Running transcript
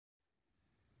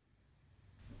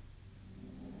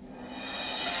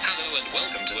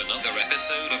to another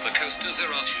episode of the Coasters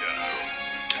R Us Show.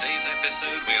 Today's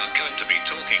episode we are going to be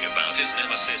talking about is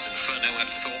Nemesis Inferno at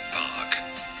Thorpe Park.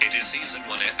 It is Season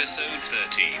 1 Episode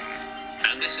 13.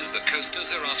 And this is the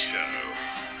Coasters R Us Show.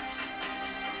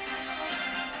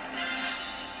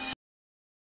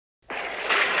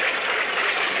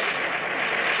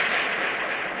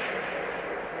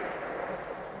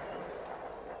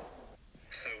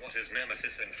 So what is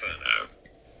Nemesis Inferno?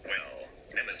 Well,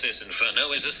 Nemesis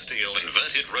Inferno is a steel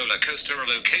inverted roller coaster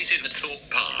located at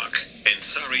Thorpe Park, in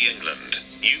Surrey, England,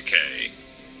 UK.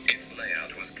 Its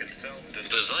layout was conceived and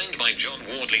designed by John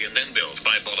Wardley and then built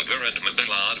by Bolliger and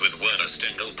Mabillard, with Werner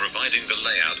Stengel providing the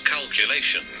layout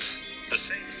calculations. The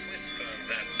same Swiss firm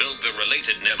that built the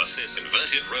related Nemesis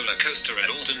inverted roller coaster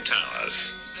at Alton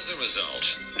Towers. As a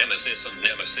result, Nemesis and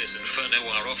Nemesis Inferno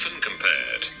are often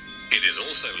compared. It is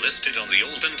also listed on the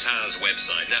Alton Towers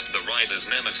website at the rider's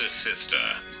Nemesis sister.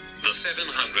 The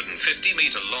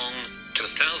 750-meter long,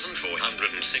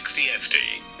 2,460 FT,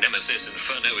 Nemesis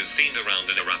Inferno is themed around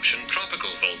an eruption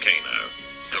tropical volcano.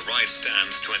 The ride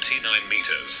stands 29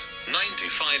 meters,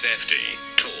 95 FT,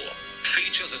 tall,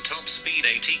 features a top speed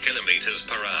 80 kilometers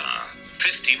per hour,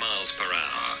 50 miles per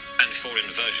hour, and 4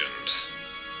 inversions.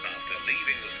 After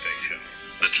leaving the station,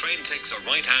 the train takes a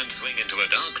right-hand swing into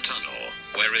a dark tunnel,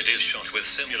 where it is shot with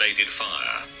simulated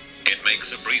fire. It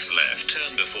makes a brief left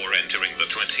turn before entering the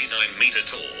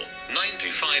 29-meter-tall,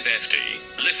 95 FT,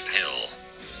 lift hill.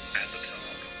 At the top,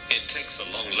 it takes a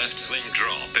long left swing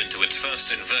drop into its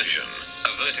first inversion,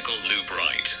 a vertical loop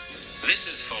right. This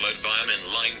is followed by an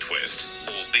inline twist,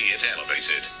 albeit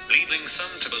elevated, leading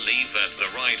some to believe that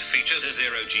the ride features a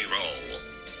zero-G roll.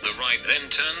 The ride then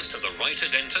turns to the right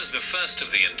and enters the first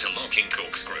of the interlocking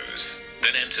corkscrews,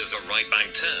 then enters a right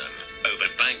bank turn, over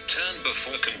bank turn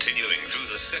before continuing through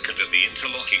the second of the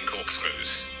interlocking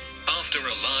corkscrews. After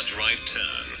a large right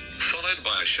turn, followed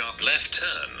by a sharp left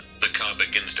turn, the car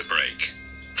begins to brake.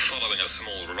 Following a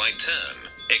small right turn,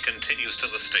 it continues to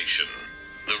the station.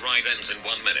 The ride ends in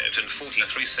 1 minute and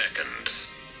 43 seconds.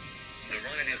 The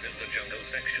ride is in the jungle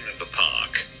section of the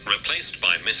park, replaced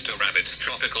by Mr. Rabbit's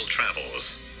Tropical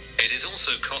Travels. It is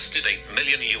also costed $8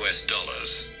 million.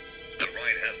 The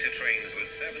ride has 2 trains with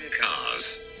 7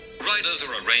 cars. Riders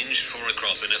are arranged 4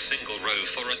 across in a single row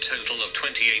for a total of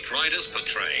 28 riders per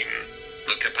train.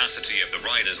 The capacity of the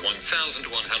ride is 1,150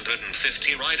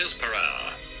 riders per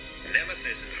hour.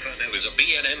 Nemesis Inferno is a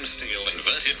B&M steel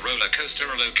inverted roller coaster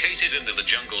located in the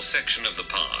jungle section of the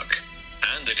park.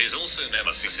 And it is also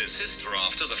Nemesis' sister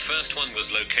after the first one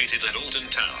was located at Alton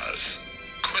Towers.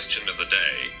 Question of the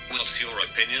day: what's your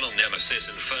opinion on Nemesis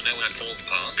Inferno at Thorpe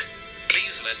Park?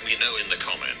 Please let me know in the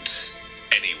comments.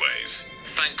 Anyways,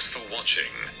 thanks for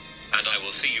watching, and I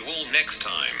will see you all next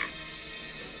time.